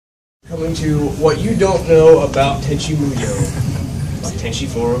Coming to what you don't know about Tenchi Muyo, like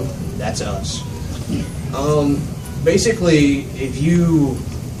Tenchiforum, that's us. Basically, if you're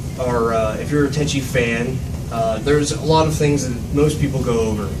a Tenchi fan, there's a lot of things that most people go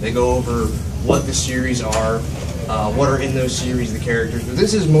over. They go over what the series are, what are in those series, the characters. But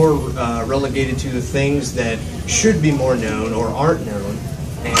this is more relegated to the things that should be more known or aren't known,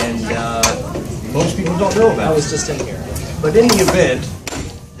 and most people don't know about. I was just in here. But in the event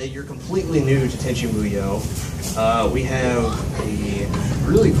that you're completely new to Tenchi Muyo, we have a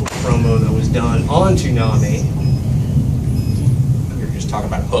really cool promo that was done on Toonami. You're just talking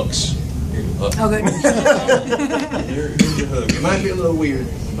about hooks. Here's your hook. Oh, good. Here's your hook. It might be a little weird,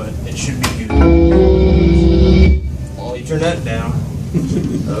 but it should be good. Oh, you turn that down.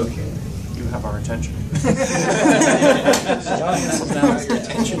 Okay. You have our attention. Now your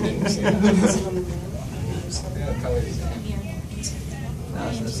attention didn't see that.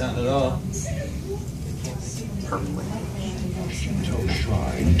 That's not at all. Perfectly.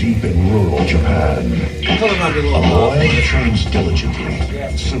 Shrine deep in rural Japan. I thought it might be a A little boy off. trains diligently.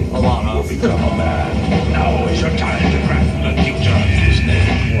 Soon A lot will off. become a man. Now is your time to craft the future of Disney.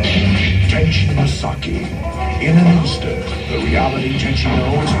 Tenchi Masaki. In an instant, the reality Tenchi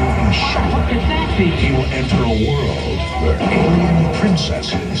knows will be shattered. He will enter a world where alien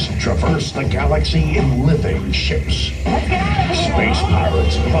princesses traverse the galaxy in living ships. Space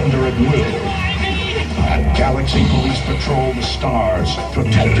pirates plunder at will. And galaxy police patrol the stars,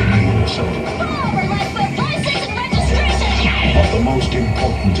 protecting the innocent. But the most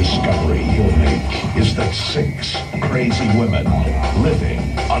important discovery he'll make is that 6 crazy women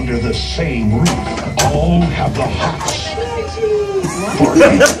living under the same roof all have the hots for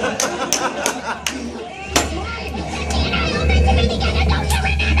him.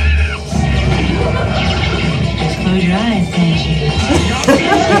 Just close your eyes, Tenchi.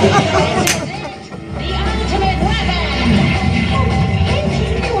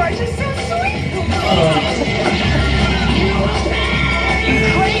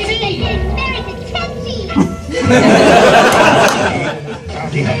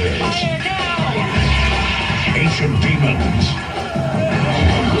 Bounty hunters, ancient demons,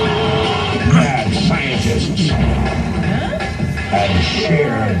 mad scientists, and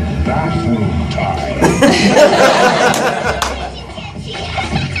shared bathroom time.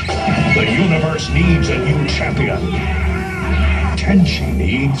 The universe needs a new champion. Tenchi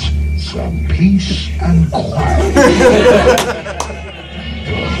needs some peace and quiet.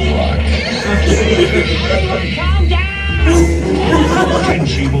 Good luck.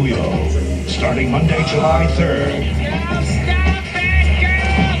 Tenchi Muyo, starting Monday, July 3rd.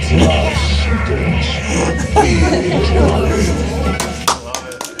 Love symptoms.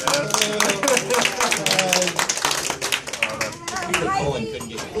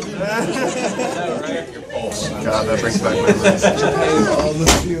 God, that brings back memories.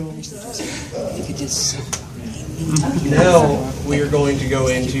 Now we are going to go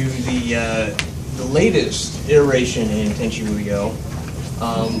into the latest iteration in Tenchi Muyo.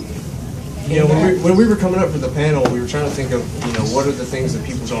 When we were coming up for the panel, we were trying to think of what are the things that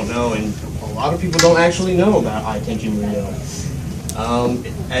people don't know, and a lot of people don't actually know about Tenchi Muyo.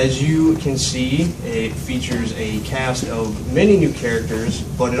 As you can see, it features a cast of many new characters,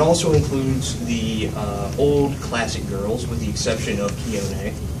 but it also includes the old classic girls, with the exception of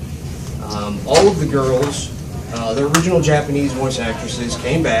Kiyone. All of the girls, the original Japanese voice actresses,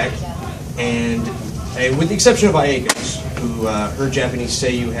 came back, and with the exception of Aika's, who her Japanese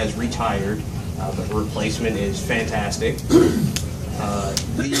seiyuu has retired, but her replacement is fantastic.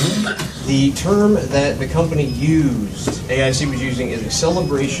 The term that the company used, AIC was using, is a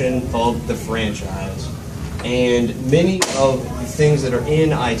celebration of the franchise. And many of the things that are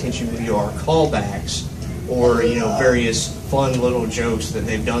in Tenchi Muyo are callbacks, or various fun little jokes that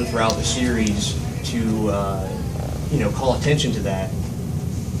they've done throughout the series to call attention to that.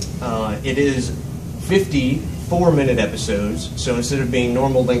 It is 54-minute episodes, so instead of being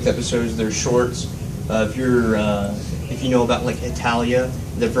normal length episodes, they're shorts. If you know about like Italia,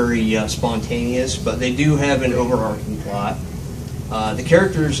 they're very spontaneous, but they do have an overarching plot. The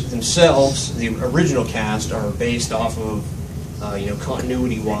characters themselves, the original cast, are based off of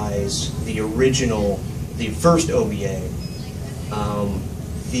continuity-wise, the first OVA.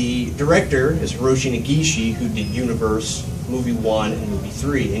 The director is Hiroshi Negishi, who did Universe, Movie 1 and Movie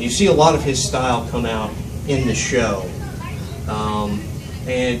 3, and you see a lot of his style come out in the show.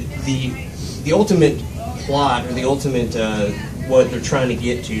 And the ultimate plot, or the ultimate what they're trying to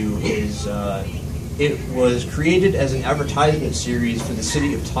get to, is it was created as an advertisement series for the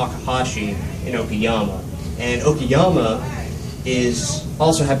city of Takahashi in Okayama. And Okayama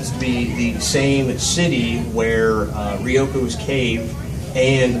also happens to be the same city where Ryoko's cave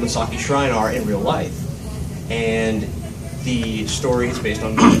and the Masaki Shrine are in real life. And the story is based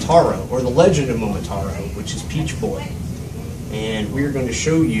on Momotaro, or the legend of Momotaro, which is Peach Boy. And we are going to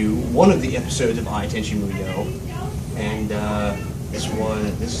show you one of the episodes of Tenchi Muyo, and this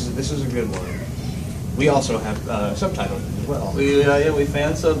is a good one. We also have subtitles as well. We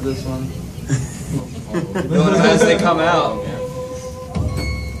fan sub this one. Doing them as they come out.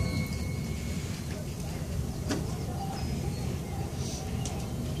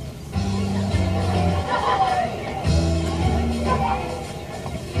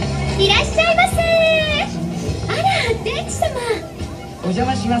お邪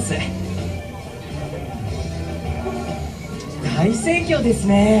魔します。大盛況です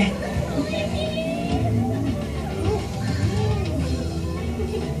ね。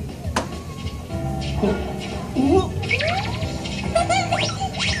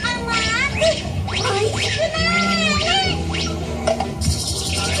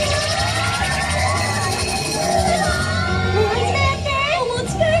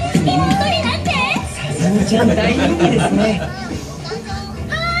ささみちゃん大人気ですね。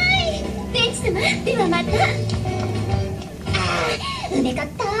ではまた。梅かっ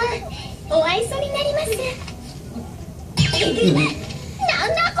た。お愛想になります。なん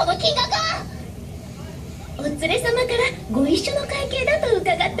だこの金額。お連れ様からご一緒の会計だと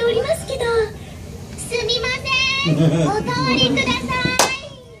伺っておりますけど。すみません。おかわりくださ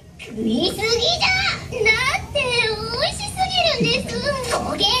い。食いすぎじゃ。だって美味しすぎるんです。高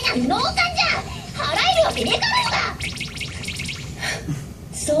芸な農家じゃ払えるわけねえからだ。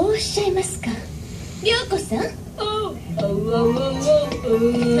そうおっしゃいますか。りょうこさん。こ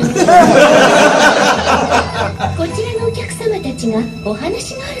ちらのお客様たちがお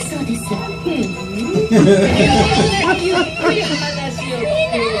話があるそうです。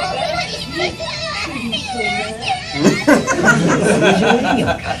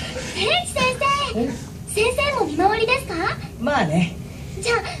先生も見回りですか？まあね。じ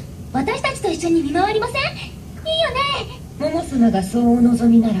ゃあ私たちと一緒に見回りません？いいよね。モモ様がそうお望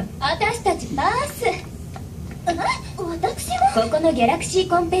みなら。私たちバース。私もここのギャラクシー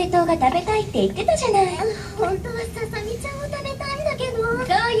コンペイトーが食べたいって言ってたじゃない。本当はささみちゃんを食べたいんだけど。そう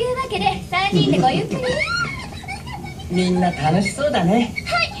いうわけで3人でごゆっくり。みんな楽しそうだね。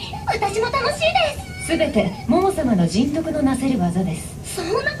はい、私も楽しいです。すべてモモ様の人徳のなせる技です。そん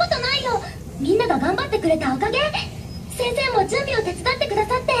なことないよ。みんなが頑張ってくれたおかげ。先生も準備を手伝ってくだ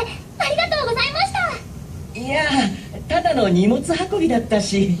さってありがとうございました。いや、ただの荷物運びだった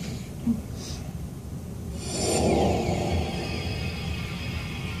し。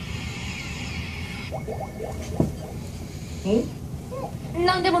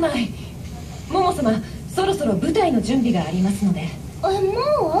なんでもない。モモ様、そろそろ舞台の準備がありますので。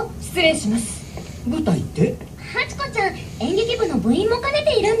もう？失礼します。舞台って？ハチコちゃん、演劇部の部員も兼ね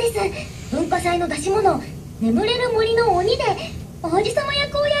ているんです。文化祭の出し物、眠れる森の鬼で王子様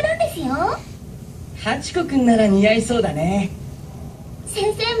役をやるんですよ。ハチコくんなら似合いそうだね。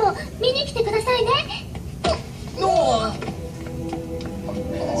先生も見に来てくださいね。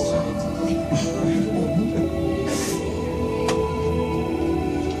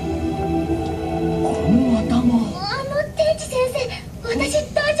天智先生、私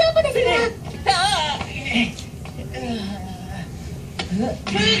大丈夫ですか？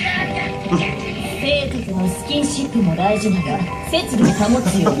生徒とのスキンシップも大事だが節度を保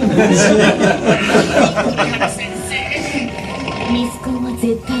つように。ミスコンは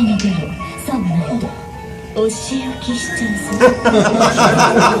絶対に出ろ。さもないとお仕置きしちゃうぞ。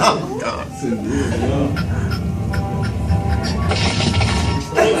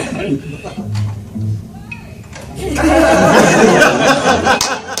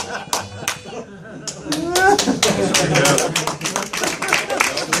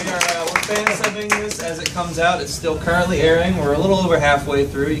We're fan subbing this as it comes out. It's still currently airing. We're a little over halfway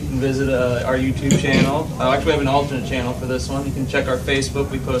through. You can visit our YouTube channel. Actually, we have an alternate channel for this one. You can check our Facebook.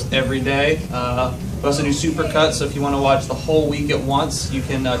 We post every day. We also do supercuts, so if you want to watch the whole week at once, you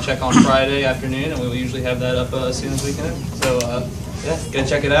can check on Friday afternoon, and we will usually have that up as soon as we can. So, yeah, go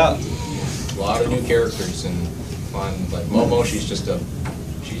check it out. A lot of new characters and fun. Like Momo, she's just a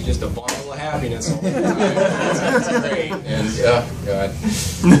bundle of happiness all the time. It's great. And God.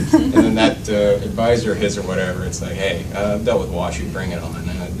 And then that advisor, his or whatever, it's like, hey, I've dealt with Washu, bring it on.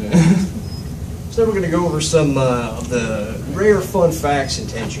 So we're going to go over some of the rare fun facts in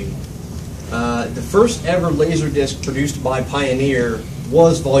Tenchi. The first ever Laserdisc produced by Pioneer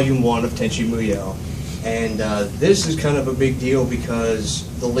was Volume 1 of Tenchi Muyo. And this is kind of a big deal because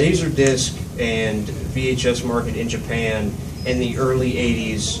the Laserdisc and VHS market in Japan in the early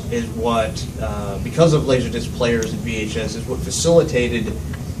 80s is what, because of Laserdisc players and VHS, is what facilitated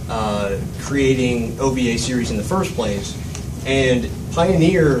creating OVA series in the first place. And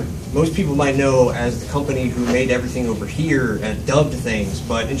Pioneer, most people might know as the company who made everything over here and dubbed things,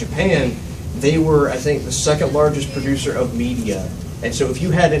 but in Japan, they were, I think, the second largest producer of media. And so if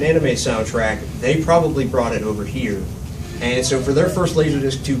you had an anime soundtrack, they probably brought it over here. And so for their first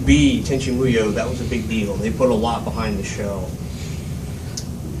Laserdisc to be Tenchi Muyo, that was a big deal. They put a lot behind the show.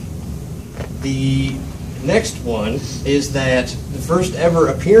 The next one is that the first ever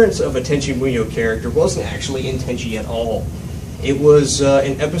appearance of a Tenchi Muyo character wasn't actually in Tenchi at all. It was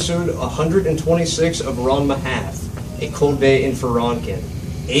in episode 126 of Ranma Half, A Cold Day in Furanken,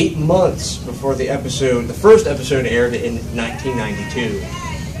 8 months before the first episode aired in 1992.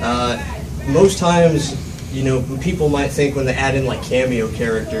 Most times, you know, people might think when they add in like cameo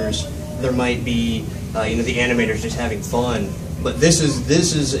characters, there might be, you know, the animators just having fun. But this is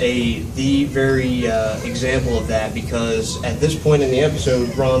the very example of that, because at this point in the episode,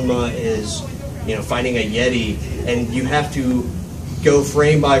 Ranma is, you know, fighting a Yeti, and you have to go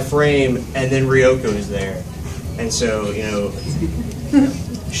frame by frame, and then Ryoko is there, and so, you know,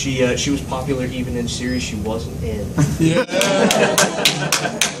 she was popular even in series she wasn't in. Yeah.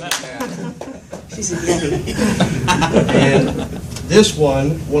 She's a Yeti. And this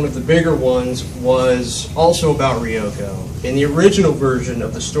one of the bigger ones, was also about Ryoko. In the original version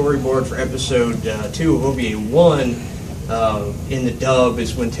of the storyboard for episode 2 of OVA 1, in the dub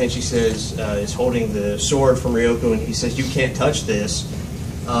is when Tenchi says, is holding the sword from Ryoko, and he says, "You can't touch this."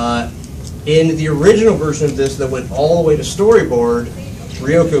 In the original version of this that went all the way to storyboard,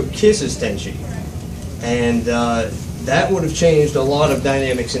 Ryoko kisses Tenchi. And that would have changed a lot of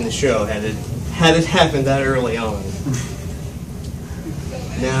dynamics in the show had it happened that early on.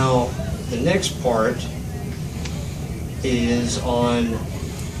 Now, the next part is on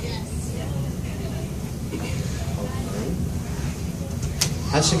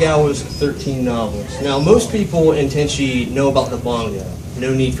Hasegawa's 13 novels. Now, most people in Tenchi know about the manga,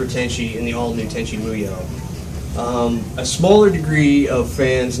 No Need for Tenchi, and the all-new Tenchi Muyo. A smaller degree of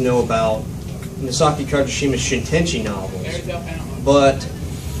fans know about Misaki Kajishima's Shintenchi novels. But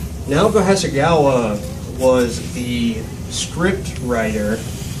Naoko Hasegawa was the script writer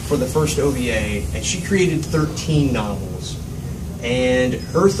for the first OVA, and she created 13 novels. And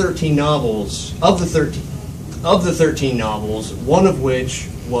her 13 novels, of the 13 novels, one of which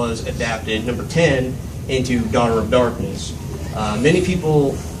was adapted, number 10, into Daughter of Darkness. Many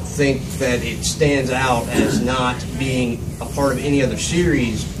people think that it stands out as not being a part of any other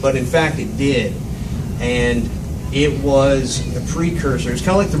series, but in fact it did. And it was the precursor. It's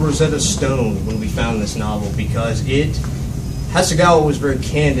kind of like the Rosetta Stone when we found this novel, because Hasegawa was very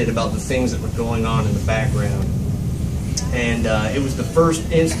candid about the things that were going on in the background. And it was the first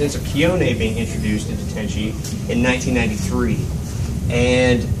instance of Kiyone being introduced into Tenchi in 1993.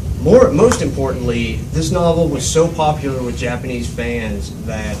 And most importantly, this novel was so popular with Japanese fans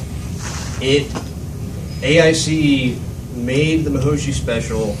that AIC made the Mahoshi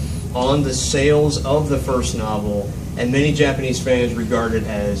special on the sales of the first novel, and many Japanese fans regard it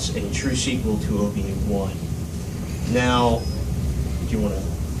as a true sequel to OVA 1. Now, do you want to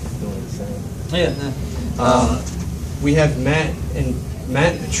say? Yeah. We have Matt and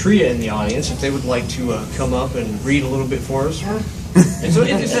Petrea in the audience, if they would like to come up and read a little bit for us. It's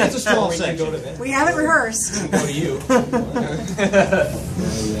a small section. We haven't rehearsed. Go to you.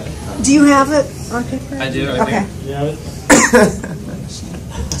 Do you have it on paper? I do. Okay. You have it?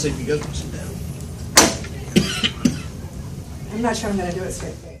 So if you guys sit down. I'm not sure I'm going to do it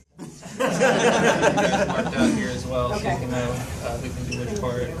straight face. Marked out here as well, Okay. so you can know who can do which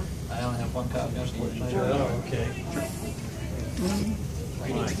part. I only have one copy, unfortunately. Oh, okay.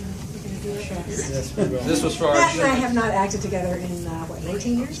 This was for our Matt and I have not acted together in,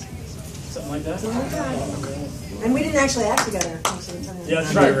 19 years? Something like that? Something like that. And we didn't actually act together most of the time. Yeah,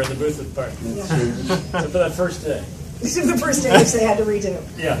 that's right. We were in the booth at the park. Except for that first day. This is the first day which they had to redo.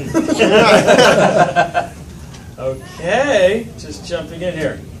 Yeah. Okay, just jumping in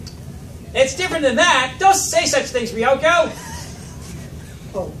here. It's different than that. Don't say such things, Ryoko.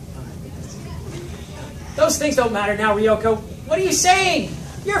 Oh. Those things don't matter now, Ryoko. What are you saying?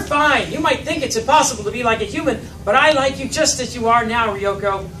 You're fine. You might think it's impossible to be like a human, but I like you just as you are now,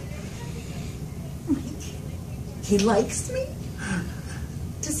 Ryoko. He likes me?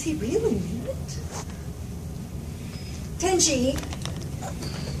 Does he really mean it? Tenchi!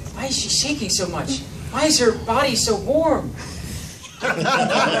 Why is she shaking so much? Why is her body so warm?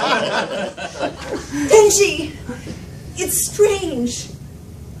 Tenchi! It's strange.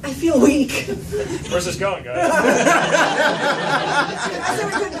 I feel weak. Where's this going, guys? I said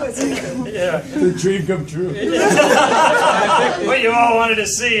we couldn't do it, so Yeah. The dream come true. What you all wanted to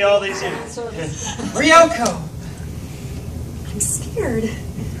see all these years. Ryoko! I'm scared.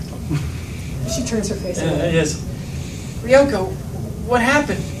 She turns her face away. Yes. Ryoko, what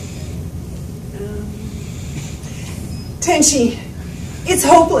happened? Tenchi, it's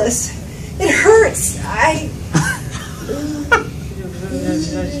hopeless. It hurts.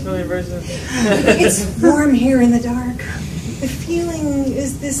 It's warm here in the dark. The feeling,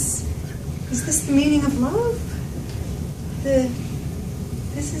 is this the meaning of love?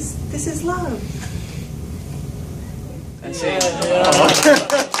 This is love. That's it.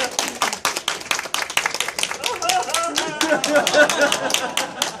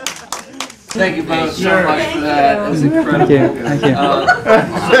 Thank you both so much for that. It was incredible. Thank you.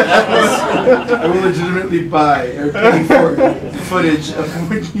 I will legitimately buy or pay for footage of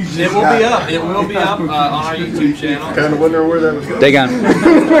what you just It will be up. It will be up on our YouTube channel. Kind of wondering where that was going. They gone.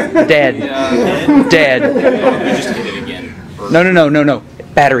 Dead. Dead. We just hit it again. No.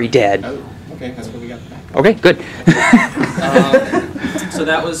 Battery dead. Oh, okay, that's what we got back. Okay, good. So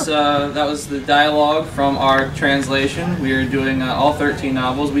that was the dialogue from our translation. We are doing all 13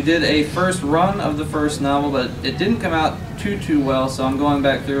 novels. We did a first run of the first novel, but it didn't come out too well, so I'm going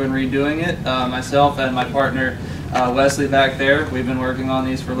back through and redoing it. Myself and my partner Wesley back there, we've been working on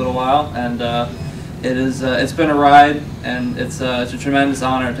these for a little while, and it's been a ride, and it's a tremendous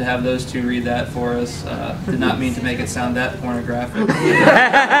honor to have those two read that for us. Did not mean to make it sound that pornographic.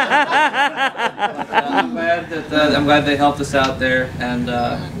 I'm glad they helped us out there, and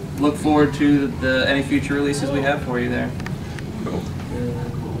look forward to any future releases we have for you there. Cool.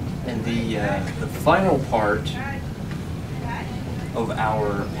 And the final part of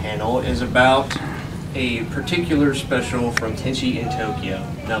our panel is about a particular special from Tenchi in Tokyo.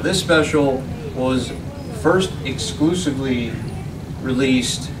 Now this special was first exclusively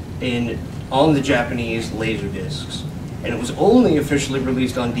released on the Japanese Laserdiscs, and it was only officially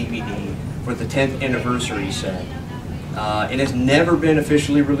released on DVD for the 10th anniversary set. It has never been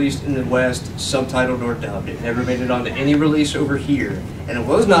officially released in the West, subtitled or dubbed. It never made it onto any release over here, and it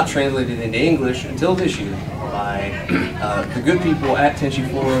was not translated into English until this year by the good people at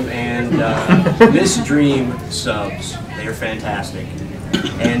Tenchiforum and Miss Dream subs. They are fantastic.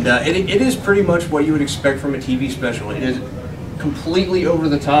 And it is pretty much what you would expect from a TV special. It is completely over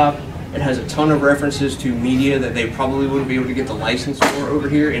the top. It has a ton of references to media that they probably wouldn't be able to get the license for over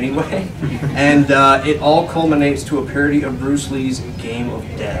here anyway. And it all culminates to a parody of Bruce Lee's Game of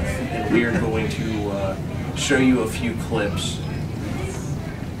Death. And we are going to show you a few clips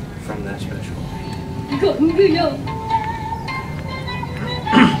from that special.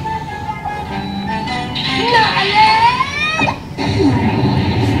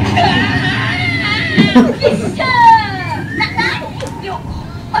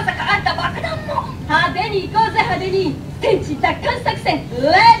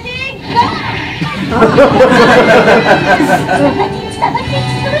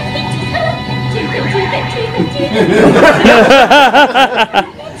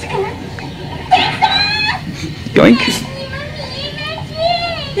 Yoink.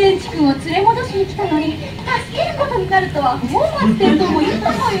 天地君を連れ戻しに来たのに助けることになるとは本末転倒も言っ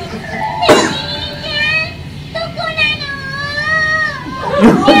たのよ。ねえどこなの？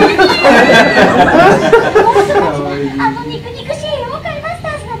あの肉肉しい妖怪マスタ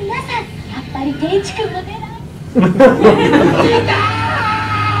ーズの皆さん、やっぱり天地君の出ない。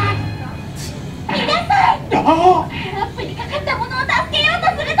皆さん、トラップにかかったものを助けようと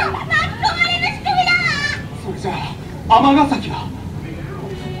すると巻き込まれる仕組みだ。それじゃあ尼崎は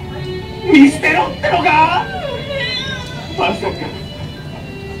見捨てろってのか？まさか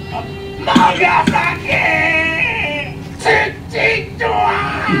長崎ちっとは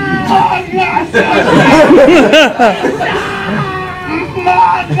長崎ま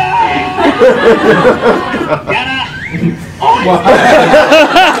だやらおい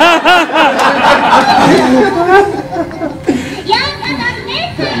やんかだね、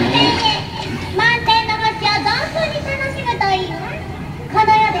すんで満点の星を存分に楽しむといいわ。この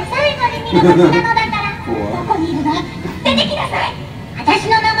世で最後に見る星なのだからどこにいるの？出てきなさい。私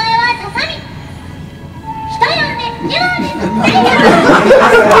の名前はささみ。人呼んでジューです。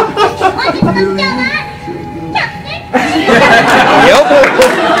本日の市長はキャプテン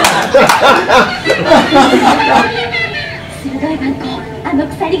鋭い眼光、あの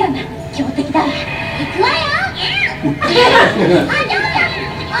鎖釜強敵だわ。行くわよ。お嬢さん、お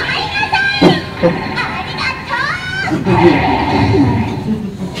入りなさい。ありがとう。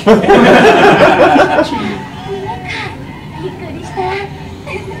びっくりした。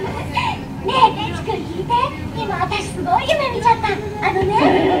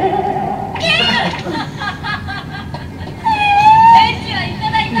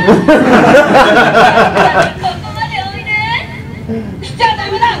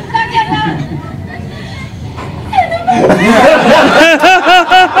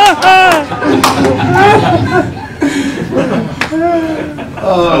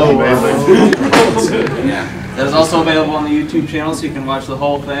Oh, Yeah. That is also available on the YouTube channel, so you can watch the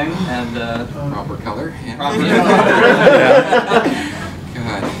whole thing and Proper color. Yeah. proper.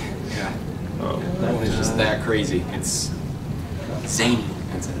 God. Yeah. That one is just that crazy. It's zany.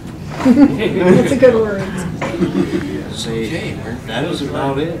 That's it. That's a good word. Okay, that is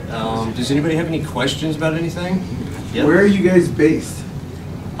about it. Does anybody have any questions about anything? Yep. Where are you guys based?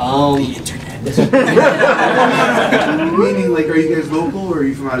 The internet. Meaning, like, are you guys local or are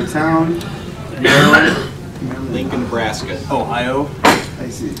you from out of town? Maryland. Lincoln, Nebraska. Ohio. I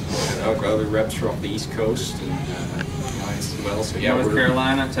see. Our other reps are off the East Coast and as well. So yeah, North we're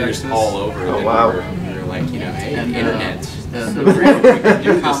Carolina, we're Texas. just all over. Oh, and wow. We're like, you know, hey, And, internet.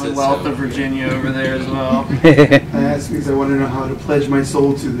 The Commonwealth of Virginia over there as well. I ask because I want to know how to pledge my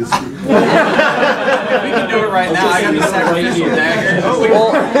soul to this group. We can do it right now. I got the sacrificial dagger.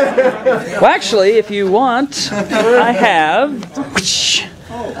 Well, actually, if you want, I have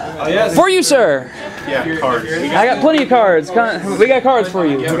for you, sir. Yeah, cards. I got plenty of cards. We got cards for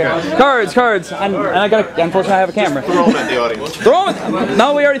you. Cards. And I got. Unfortunately, I have a camera. Throw them at the audience. Throw them.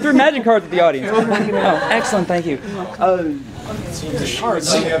 No, we already threw magic cards at the audience. Oh, excellent. Thank you.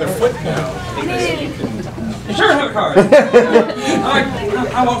 Cards on the other foot now. Sure, have a card.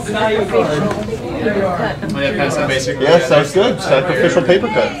 I won't deny you a card. Basically, Yes, that's good. Sacrificial paper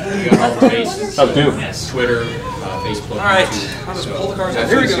cut. How do? Twitter, Facebook. All right. YouTube. Pull the cards out.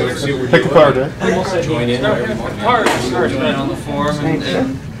 Here Here we go. Pick a card, right? Join in. Cards on the forum and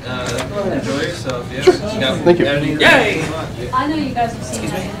enjoy yourself. Yeah. Thank you. Yay! I know you guys have seen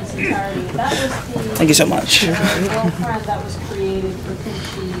that in its entirety. That was the Thank you so much. girlfriend that was created for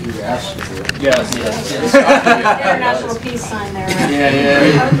Tenchi. Yes. International peace sign there. Right?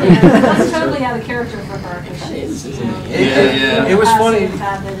 Yeah. Okay. That's totally had a character for her. She's, It was funny.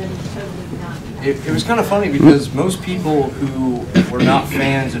 Habit and totally not. It was kind of funny because most people who were not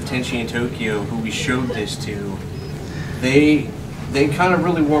fans of Tenchi in Tokyo, who we showed this to, they kind of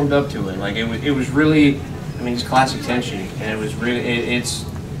really warmed up to it. Like it was really, I mean, it's classic Tenchi, and it was really, it's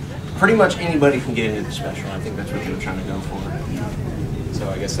pretty much anybody can get into the special. I think that's what they were trying to go for. So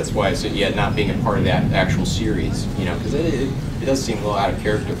I guess that's why it's not being a part of that actual series, you know, because it does seem a little out of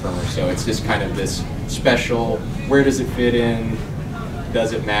character for her. So it's just kind of this special. Where does it fit in?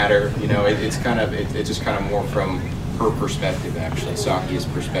 Does it matter? You know, it's just kind of more from her perspective, actually, Saki's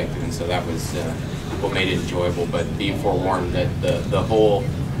perspective, and so that was what made it enjoyable. But be forewarned that the whole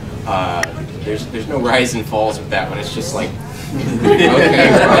there's no rise and falls with that one. It's just like okay,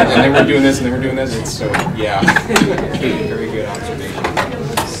 and then we're doing this, and then we're doing this. It's so yeah, very good observation.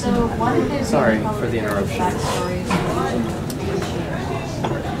 So why did they Sorry for the interruption.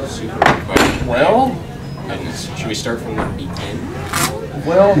 Super good question. Well, should we start from the beginning?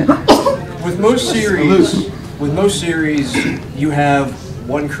 Well, with most series, you have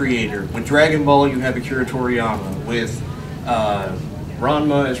one creator. With Dragon Ball, you have Akira Toriyama. With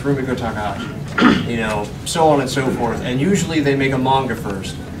Ranma, it's Rumiko Takahashi. You know, so on and so forth. And usually they make a manga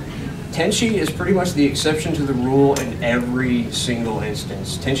first. Tenchi is pretty much the exception to the rule in every single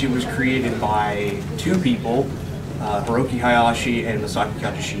instance. Tenchi was created by two people, Hiroki Hayashi and Masaki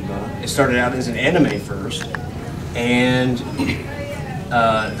Kajishima. It started out as an anime first, and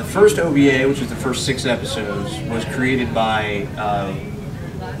the first OVA, which is the first 6 episodes, was created by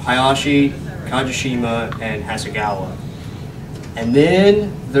Hayashi, Kajishima, and Hasegawa. And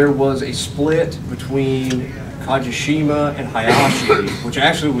then there was a split between Kajishima and Hayashi, which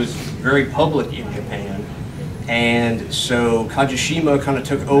actually was very public in Japan. And so Kajishima kind of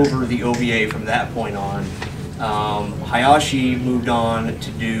took over the OVA from that point on. Hayashi moved on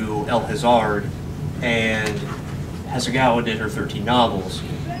to do El Hazard, and Hasegawa did her 13 novels.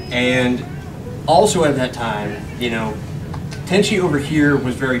 And also at that time, you know, Tenchi over here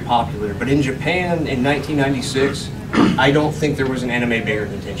was very popular, but in Japan in 1996, I don't think there was an anime bigger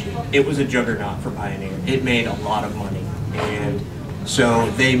than Tenchi. It was a juggernaut for Pioneer. It made a lot of money, and so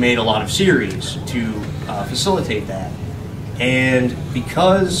they made a lot of series to facilitate that. And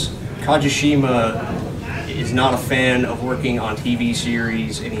because Kajishima is not a fan of working on TV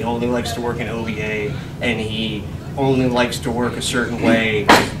series, and he only likes to work in OVA, and he only likes to work a certain way,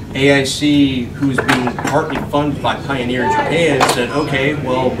 AIC, who's being partly funded by Pioneer in Japan, said, okay,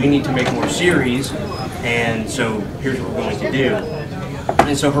 well, we need to make more series, and so here's what we're going to do.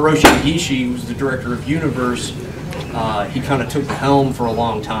 And so Hiroshi Nagishi, who's the director of Universe, he kind of took the helm for a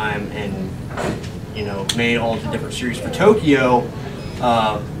long time and, you know, made all the different series for Tokyo.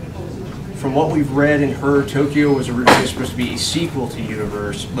 from what we've read and heard, Tokyo was originally supposed to be a sequel to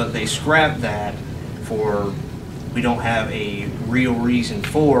Universe, but they scrapped that for, we don't have a real reason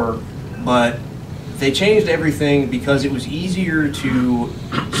for, but they changed everything because it was easier to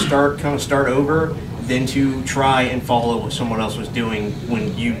start over than to try and follow what someone else was doing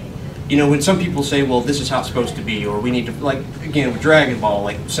when when some people say, well, this is how it's supposed to be, or we need to, like, again, with Dragon Ball,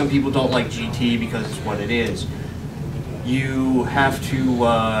 like, some people don't like GT because it's what it is. You have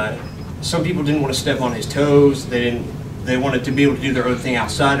to, some people didn't want to step on his toes, they wanted to be able to do their own thing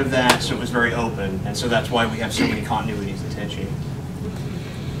outside of that, so it was very open, and so that's why we have so many continuities in Tenchi.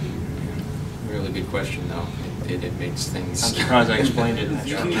 Really good question, though. It makes things... I'm surprised I explained it in that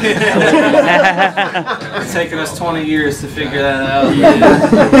short It's taken us 20 years to figure that out.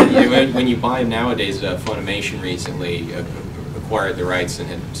 When you buy nowadays, Funimation recently acquired the rights and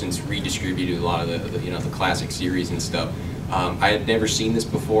had since redistributed a lot of the classic series and stuff. I had never seen this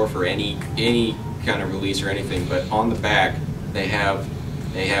before for any kind of release or anything, but on the back they have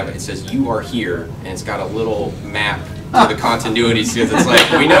it says "You are here," and it's got a little map to the continuities, because it's like,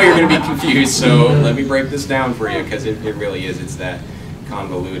 we know you're going to be confused, so let me break this down for you, because it really is. It's that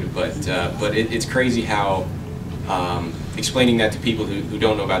convoluted, but it's crazy how explaining that to people who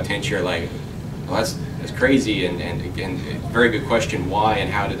don't know about Tenchi are like, well, that's crazy, and again, very good question, why and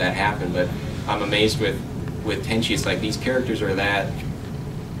how did that happen? But I'm amazed with Tenchi. It's like these characters are that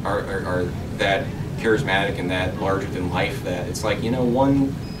charismatic and that larger than life that it's like,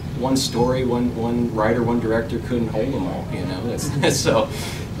 one story, one writer, one director couldn't hold them all, so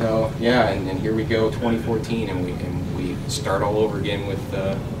yeah, and here we go, 2014, and we start all over again with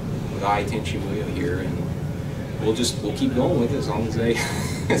Tenchi Muyo here, and we'll keep going with it as long as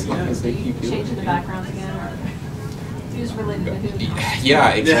they keep doing it. Changing the background again, or who's related to who?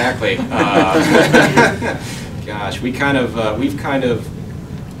 Yeah, exactly. Gosh, we've kind of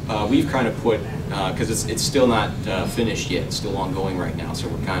put, because it's still not finished yet. It's still ongoing right now, so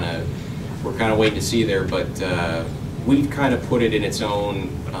we're kind of waiting to see there. But we've kind of put it in its own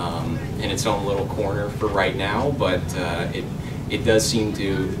little corner for right now. But it does seem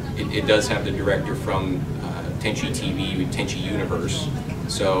to it does have the director from Tenchi TV, Tenchi Universe.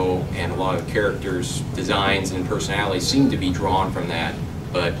 So, and a lot of characters, designs, and personalities seem to be drawn from that.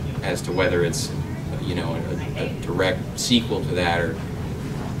 But as to whether it's a direct sequel to that, or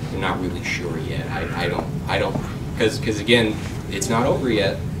I'm not really sure yet. I don't, because again, it's not over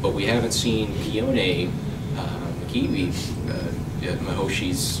yet, but we haven't seen Kione Kiwi,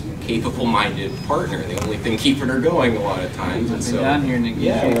 Mahoshi's capable-minded partner, the only thing keeping her going a lot of times. And so, down here,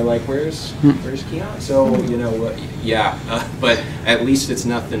 yeah, we're like, where's Kione? So, yeah, but at least it's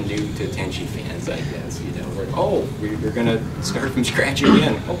nothing new to Tenchi fans, I guess. We're going to start from scratch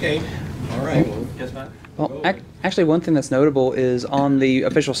again. Okay. All right. Well, actually, one thing that's notable is on the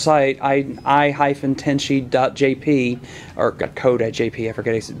official site, i-tenchi.jp, or code.jp, I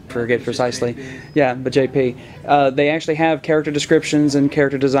forget precisely. Yeah, but JP. They actually have character descriptions and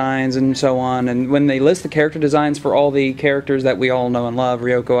character designs and so on. And when they list the character designs for all the characters that we all know and love,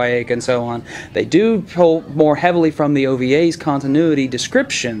 Ryoko, Ayaka, and so on, they do pull more heavily from the OVA's continuity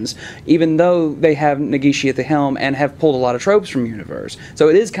descriptions, even though they have Negishi at the helm and have pulled a lot of tropes from Universe. So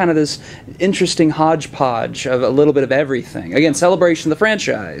it is kind of this interesting hodgepodge of a little bit of everything. Again, celebration of the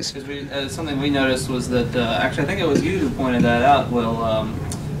franchise. Something we noticed was that, actually I think it was you who pointed that out, Will,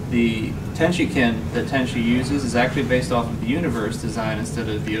 the Tenchi-kin that Tenchi uses is actually based off of the Universe design instead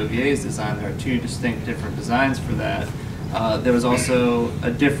of the OVA's design. There are two distinct different designs for that. There was also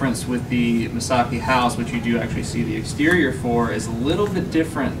a difference with the Misaki house, which you do actually see the exterior for, is a little bit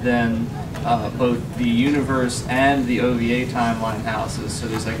different than both the Universe and the OVA timeline houses. So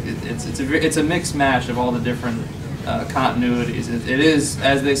there's like it's a mixed match of all the different continuities. It is,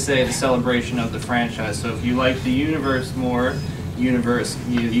 as they say, the celebration of the franchise. So if you like the Universe more, Universe,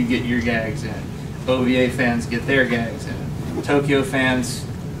 you get your gags in. OVA fans get their gags in. Tokyo fans,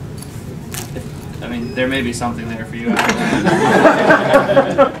 I mean, there may be something there for you.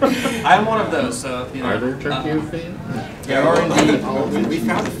 I'm one of those, so Are there Tokyo fans? There are indeed. We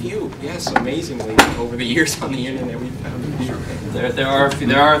found a few. Yes, amazingly, over the years on the internet, we found a few.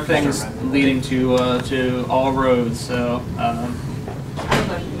 There are things leading to all roads. So.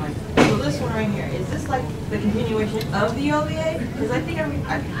 So this one right here, is this like the continuation of the OVA? Because I think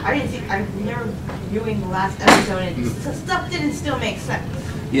I remember viewing the last episode and stuff didn't still make sense.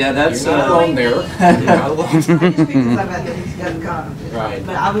 Yeah, that's You're not alone there. You're not alone. I just picked this up at the gun. Right.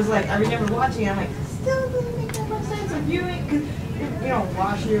 But I was like, I remember watching it, I'm like, still doesn't make that much sense of viewing, because you know,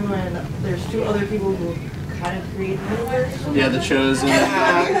 Washu and there's two other people who how to create the universe? Yeah, The Chosen.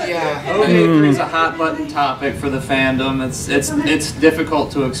 Yeah. OVA3 is a hot button topic for the fandom. It's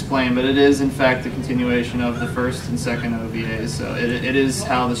difficult to explain, but it is in fact the continuation of the first and second OVAs. So it is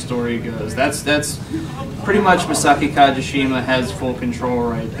how the story goes. That's pretty much Masaki Kajishima has full control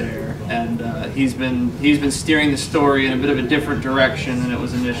right there, and he's been steering the story in a bit of a different direction than it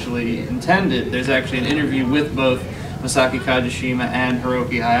was initially intended. There's actually an interview with both Masaki Kajishima and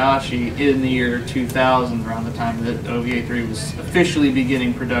Hiroki Hayashi in the year 2000, around the time that OVA3 was officially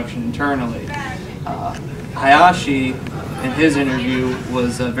beginning production internally. Hayashi, in his interview,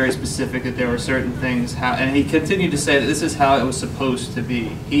 was very specific that there were certain things, and he continued to say that this is how it was supposed to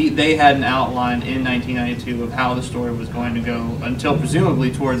be. They had an outline in 1992 of how the story was going to go until presumably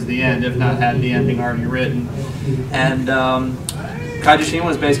towards the end, if not had the ending already written. And Kajishima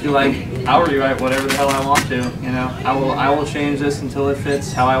was basically like, I'll rewrite whatever the hell I want to. You know, I will change this until it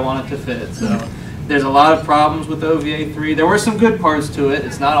fits how I want it to fit. So there's a lot of problems with OVA3. There were some good parts to it.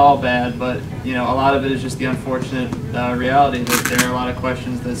 It's not all bad, but you know, a lot of it is just the unfortunate reality that there are a lot of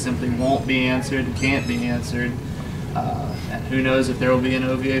questions that simply won't be answered and can't be answered. And who knows if there will be an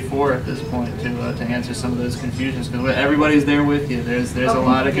OVA4 at this point to answer some of those confusions, because everybody's there with you. There's a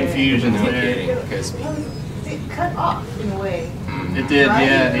lot of confusion there. It cut off in a way. It did, right?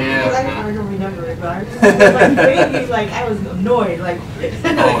 yeah. I don't remember it, but I was like, maybe, like, I was annoyed, like,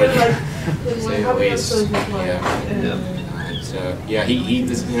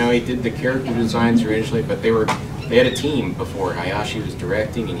 he did the character designs originally, but they had a team before. Hayashi was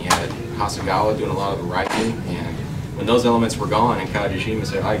directing, and you had Hasegawa doing a lot of the writing, and when those elements were gone, and Kajishima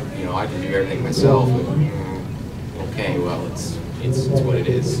said, I can do everything myself. Okay, well, it's what it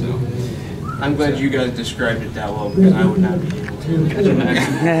is. So. I'm glad you guys described it that well, because I would not be able to catch it.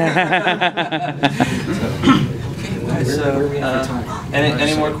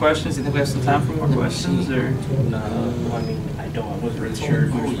 Any more questions? Do you think we have some time for more questions? Or? No, I mean, I don't. I wasn't really sure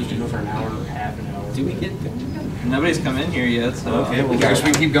if we were supposed to go for an hour or half an hour. Do we get there? Nobody's come in here yet, so. Okay, well, I guess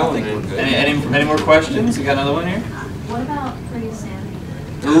we keep going. Any more questions? You got another one here? What about Pretty Sammy?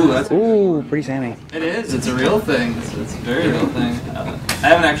 Ooh, Pretty Sammy. It is. It's a real thing. It's a very real thing. I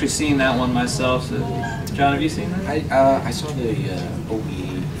haven't actually seen that one myself. So, John, have you seen that? I saw the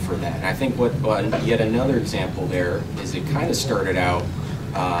OVA for that, and I think what yet another example there is it kind of started out.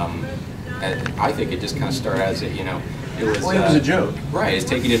 I think it just kind of started as it was a joke. Right, it's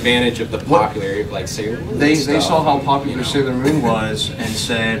taking advantage of the popularity of like Sailor Moon. They saw how popular Sailor Moon was and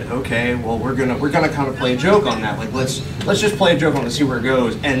said, okay, well we're gonna kind of play a joke on that. Like let's just play a joke on it, see where it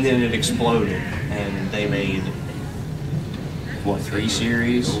goes, and then it exploded, and they made what, 3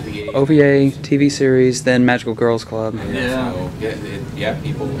 series? OVA, TV series, then Magical Girls Club. Yeah. So,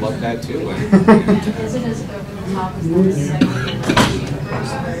 people love that too. Is it as over the top as the second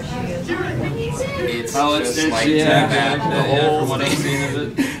universe where she is? It's just like that. From what I've seen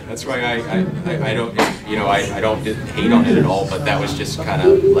of it. That's why I don't hate on it at all. But that was just kind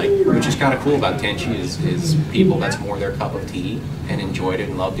of like, which is kind of cool about Tenchi is people that's more their cup of tea and enjoyed it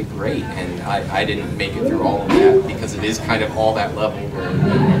and loved it great. And I didn't make it through all of that because it is kind of all that level where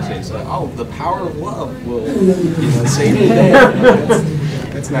it's like, oh, the power of love will save the day.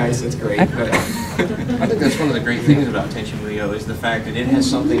 That's nice. That's great. But I think that's one of the great things about Tenchi Muyo is the fact that it has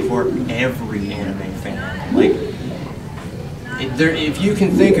something for every anime fan. Like, if you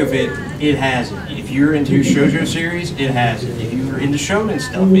can think of it, it has it. If you're into shoujo series, it has it. If you're into shonen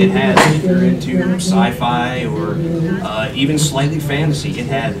stuff, it has it. If you're into sci-fi or even slightly fantasy, it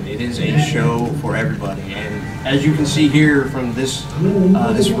has it. It is a show for everybody. And as you can see here from this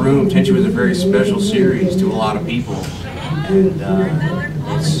room, Tenchi was a very special series to a lot of people. And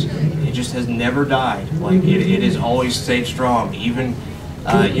it just has never died. Like it has always stayed strong. Even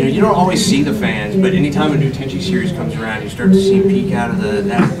you don't always see the fans, but anytime a new Tenchi series comes around, you start to see them peek out of that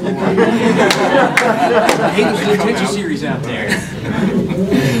floor. Hey, there's a new Tenchi series out there.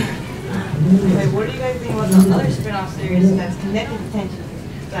 Okay, what do you guys think about the other spin-off series that's connected to Tenchi?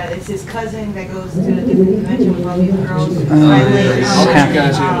 It's his cousin that goes to a different dimension with all these girls. I'll let you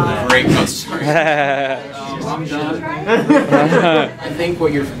guys handle that. Great. I'm done. I think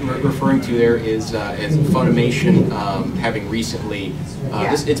what you're referring to there is Funimation having recently,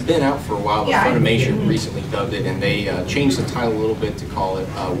 it's been out for a while, but Funimation recently dubbed it, and they changed the title a little bit to call it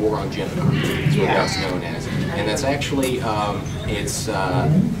War on Gemini. That's what that's known as. And that's actually,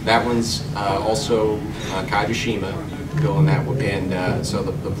 that one's also Kajishima going that way. And so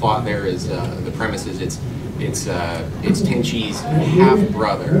the plot there is, the premise is it's Tenchi's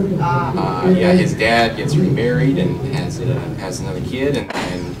half-brother. His dad gets remarried and has another kid,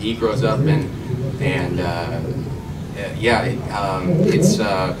 and he grows up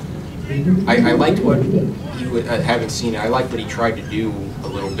I liked what he would, having seen it. I liked what he tried to do a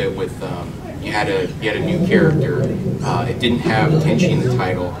little bit with. You had a new character. It didn't have Tenchi in the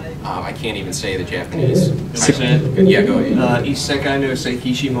title. I can't even say the Japanese. Yeah, go ahead. Isekai no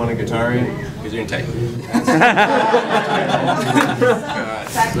Seikishi Monogatari. Gesundheit.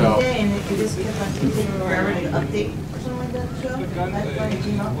 Back in the day, and it just kept on continuing forever to update or something like that show. I thought it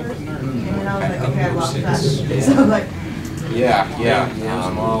came out first, and then I was like, okay, I lost track. So like. But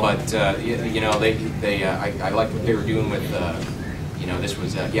you know, I liked what they were doing with. You know, this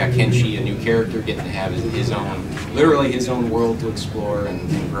was Kenshi, a new character, getting to have his own, literally his own world to explore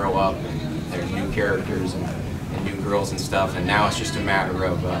and grow up. And there's new characters and new girls and stuff. And now it's just a matter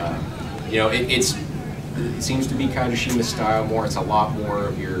of, you know, it seems to be Kajishima style more. It's a lot more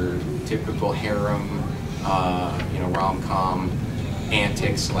of your typical harem, you know, rom-com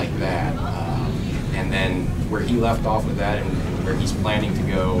antics like that. And then where he left off with that, and where he's planning to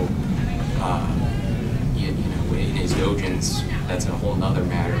go, you know, in his dojins, that's a whole nother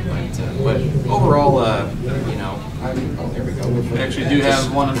matter. But overall, you know, there we go. We actually do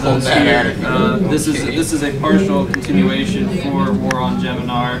have one of those here. This is a partial continuation for War on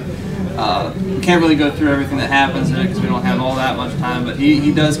Geminar. We can't really go through everything that happens in it because we don't have all that much time, but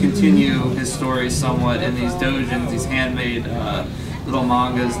he does continue his story somewhat in these dojins, these handmade little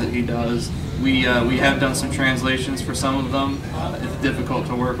mangas that he does. We have done some translations for some of them. It's difficult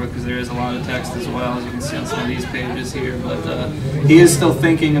to work with because there is a lot of text as well, as you can see on some of these pages here. But he is still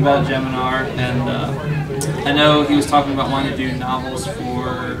thinking about Geminar, and I know he was talking about wanting to do novels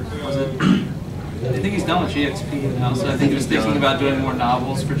for, was it? I think he's done with GXP now, so I think he was thinking about doing more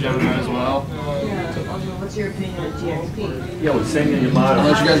novels for Geminar as well. Yeah. What's your opinion of GXP? Yo, sing in your mind. I'll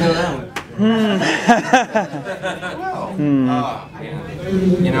let you guys know that one.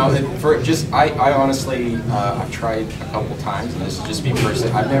 You know, for just I honestly I've tried a couple times, and this is just me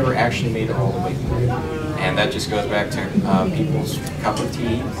personally. I've never actually made it all the way through, and that just goes back to people's cup of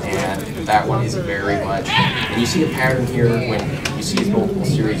tea. And that one is very much. And you see a pattern here when you see his multiple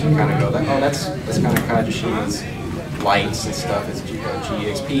series. You kind of go, oh, that's kind of Kajishima's lights and stuff. It's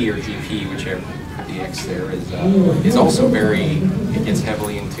GXP or GP, whichever. The X there is also very, it gets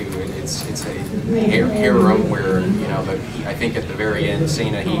heavily into it. It's a harem where, you know, I think at the very end,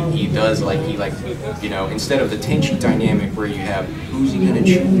 Sena, he does you know, instead of the Tenchi dynamic where you have who's he going to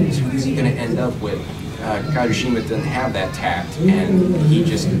choose, who's he going to end up with, Kajishima doesn't have that tact, and he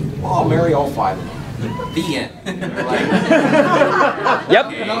just, I'll marry all 5 of them. The end. Yep,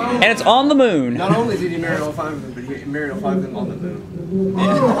 and it's on the moon. Not only did he marry all 5 of them, but he married all 5 of them on the moon.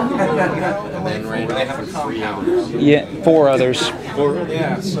 And then they have a compound. Yeah, 4 others.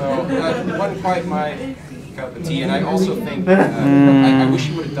 Yeah, so that wasn't quite my cup of tea, and I also think I wish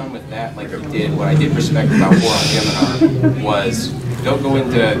you would have done with that like you did. What I did respect about War on Geminar was don't go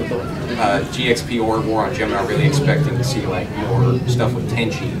into GXP or War on Geminar really expecting to see like more stuff with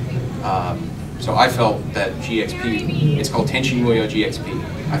Tenchi. So I felt that GXP, it's called Tenchi Muyo GXP.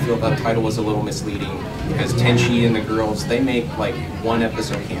 I feel that title was a little misleading because Tenchi and the girls, they make like 1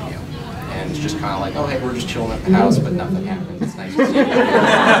 episode cameo. And it's just kind of like, oh hey, we're just chilling at the house, but nothing happens. It's nice to see you.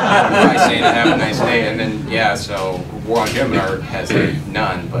 I say to have a nice day, and then yeah, so War on Geminar has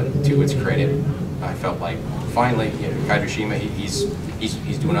none, but to its credit, I felt like finally, you know, Kajishima, he's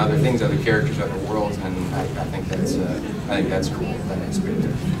doing other things, other characters, other worlds, and I think that's cool. That aspect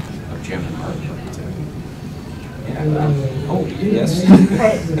of Geminar. Oh, yes.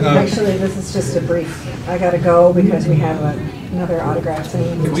 Actually, this is just a brief. I gotta go because we have another autograph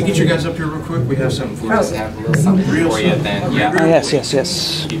thing. Can we get you guys up here real quick? We have something for you. Have a little something for you then. Yeah. Oh, yes.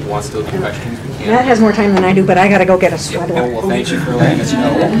 People want still do questions, we can. Matt has more time than I do, but I gotta go get a sweater. Yeah. Well, thank you for letting us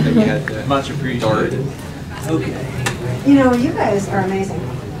know that you had much appreciated. Okay. You know, you guys are amazing.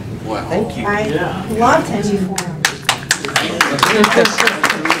 Well, thank you. I love Tenchiforum.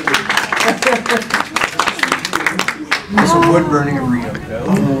 Some wood burning of Rio.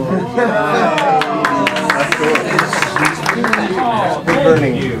 Wood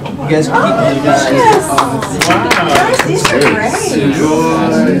burning. You guys keep me Yes, these are great.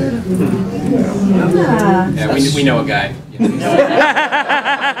 yeah, we know a guy.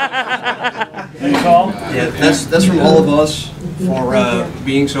 Yeah, that's from all of us for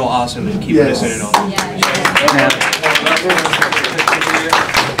being so awesome and keeping us in it all.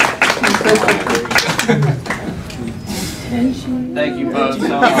 Thank you both so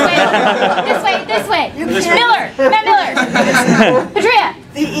much. This way. Matt Miller. Petrea.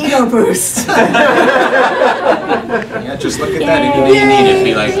 The ego boost. Yeah, just look at that and you need it.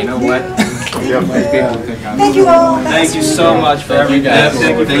 Be like, you know what? Thank you all. Thank you so much for everything. guys.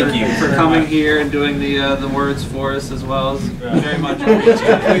 Thank you for coming here and doing the words for us as well. It's very much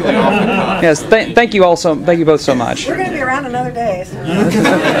appreciated. Yes, thank you all thank you both so much. We're going to be around another day. So.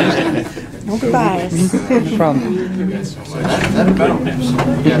 No goodbyes. No problem.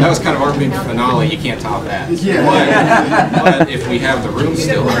 Yeah, that was kind of our big finale. You can't top that. But if we have the room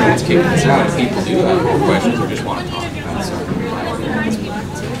still, let's kick this out. If people do have more questions or just want to talk about something.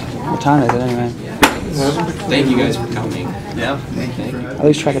 What time is it anyway? Thank you guys for coming. Yeah. Thank you. I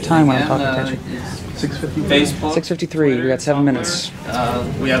lose track of time when I'm talking to Tenchi. 6:53. Facebook. 6:53. We got 7 minutes.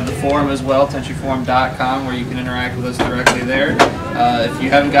 We have the forum as well, Tenchiforum.com, where you can interact with us directly there. If you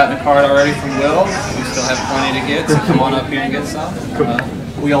haven't gotten a card already from Will, we still have plenty to get, so come on up here and get some.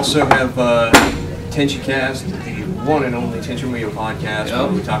 We also have TenchiCast, the one and only Tenchi Muyo podcast, where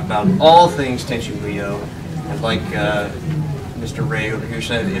we talk about all things Tenchi Muyo. And like Mr. Ray over here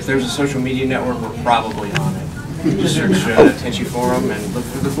said, if there's a social media network, we're probably on it. Just search Tenchiforum and look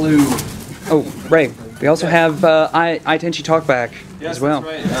for the blue. Oh, Ray, we also have Tenchi Talkback as well.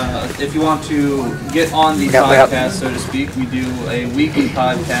 That's right. If you want to get on the podcast, so to speak, we do a weekly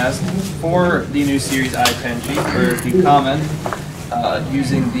podcast for the new series Tenchi, where if you comment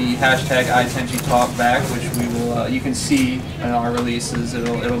using the hashtag #ITenchiTalkback, which we will, you can see in our releases,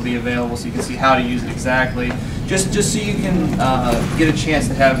 it'll be available, so you can see how to use it exactly. Just so you can get a chance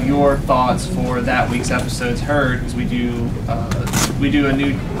to have your thoughts for that week's episodes heard, because we do a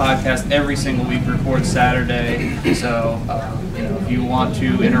new podcast every single week, record Saturday. So if you want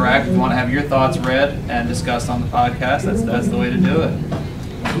to interact, if you want to have your thoughts read and discussed on the podcast, that's the way to do it.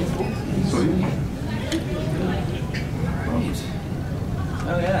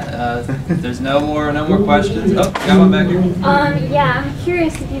 Oh yeah. There's no more questions. Oh, got one back here. Yeah, I'm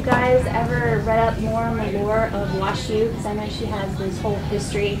curious if you guys ever read up more on the lore of Washu, because I know she has this whole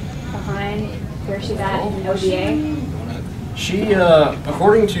history behind where she's at in OVA. She,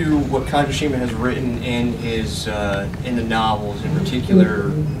 according to what Kagoshima has written in his in the novels, in particular,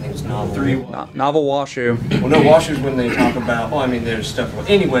 I think it's novel 3. Novel Washu. Well, no, Washu's when they talk about. Well, I mean, there's stuff.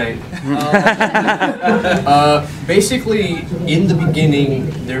 Anyway, basically, in the beginning,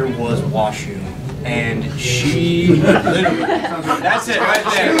 there was Washu, and she literally. That's it right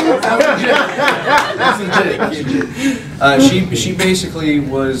there. She basically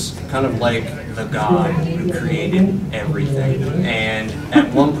was kind of like the god who created everything, and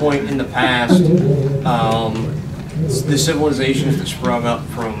at one point in the past, the civilizations that sprung up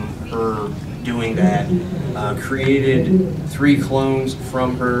from her doing that created 3 clones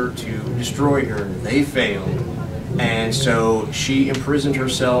from her to destroy her. They failed, and so she imprisoned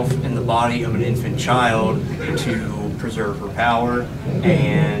herself in the body of an infant child to preserve her power,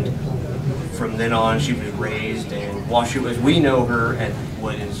 and from then on she was raised, and Washu, as we know her, at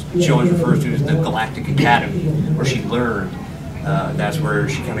what is she always refers to as the Galactic Academy, where she learned. That's where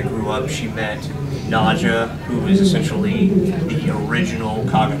she kind of grew up. She met Naja, who is essentially the original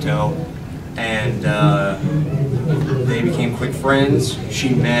Kagato, and they became quick friends.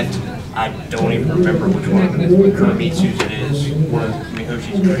 She met, I don't even remember which one of them, Kuromitsu's it is, one of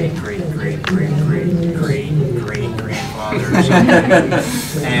Mihoshi's great-great-great-great-great-grandfather or something.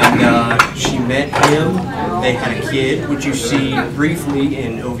 And she met him. They had a kid, which you see briefly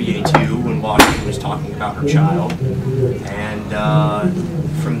in OVA 2 when Washu was talking about her child. And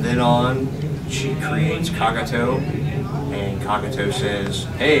from then on, she creates Kagato, and Kagato says,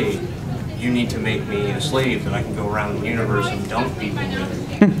 hey, you need to make me a slave that I can go around the universe and dunk people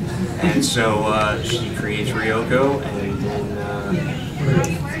with. And so she creates Ryoko, and then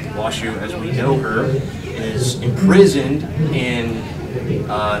Washu, as we know her, is imprisoned in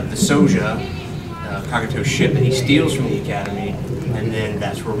the Soja, Kagato's ship that he steals from the Academy, and then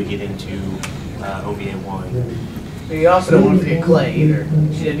that's where we get into OVA 1. You also don't want to forget Clay either.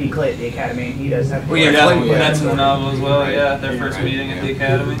 She didn't need Clay at the Academy, and he does have. Well, yeah, Clay, that's in the novel as well. Yeah, their first meeting at the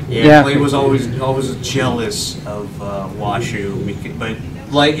Academy. Yeah, Clay was always jealous of Washu, but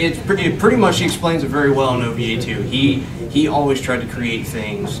like it's pretty much he explains it very well in OVA 2. He always tried to create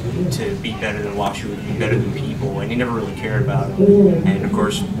things to be better than Washu, to be better than people, and he never really cared about it. And of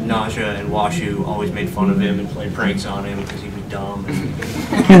course, Naja and Washu always made fun of him and played pranks on him because he was dumb.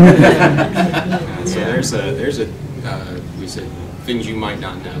 So there's a we said things you might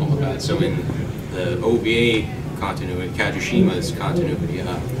not know about. So in the OVA continuity, Kajushima's continuity,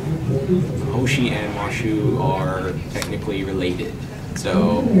 Hoshi and Washu are technically related.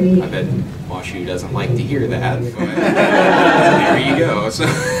 So I bet Washu doesn't like to hear that, but there you go. So,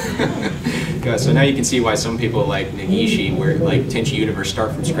 so now you can see why some people like Nagishi, where like Tenchi Universe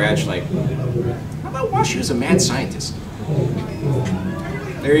start from scratch, like, how about Washu as a mad scientist?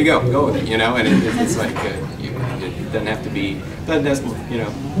 there you go with it, you know. And it's like it doesn't have to be,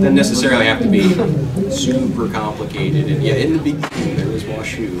 doesn't necessarily have to be super complicated. And yeah, in the beginning there was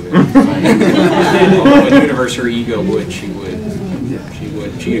Washu. Although in the universe her ego would, she'd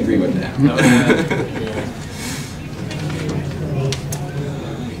agree with that.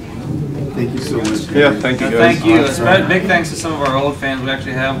 Thank you so much. Yeah, thank you guys. Thank you. Big thanks to some of our old fans. We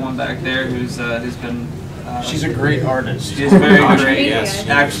actually have one back there who's been. She's a great artist. She's very great. Yes,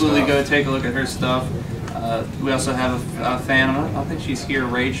 absolutely. Go take a look at her stuff. We also have a fan. I think she's here,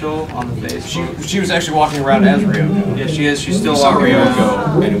 Rachel, on the Facebook. She was actually walking around as Ryoko. Yeah, she is. She's still saw walking around.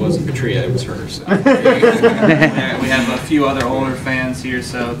 Ryoko, and it wasn't Petrea, it was her. So. Yeah, we have a few other older fans here.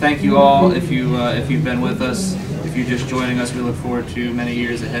 So thank you all. If you've been with us. If you're just joining us, we look forward to many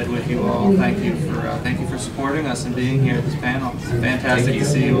years ahead with you all. Thank you for supporting us and being here at this panel. It's fantastic to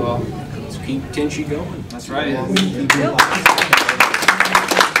see you all. Let's keep Tenchi going. That's right. Yeah.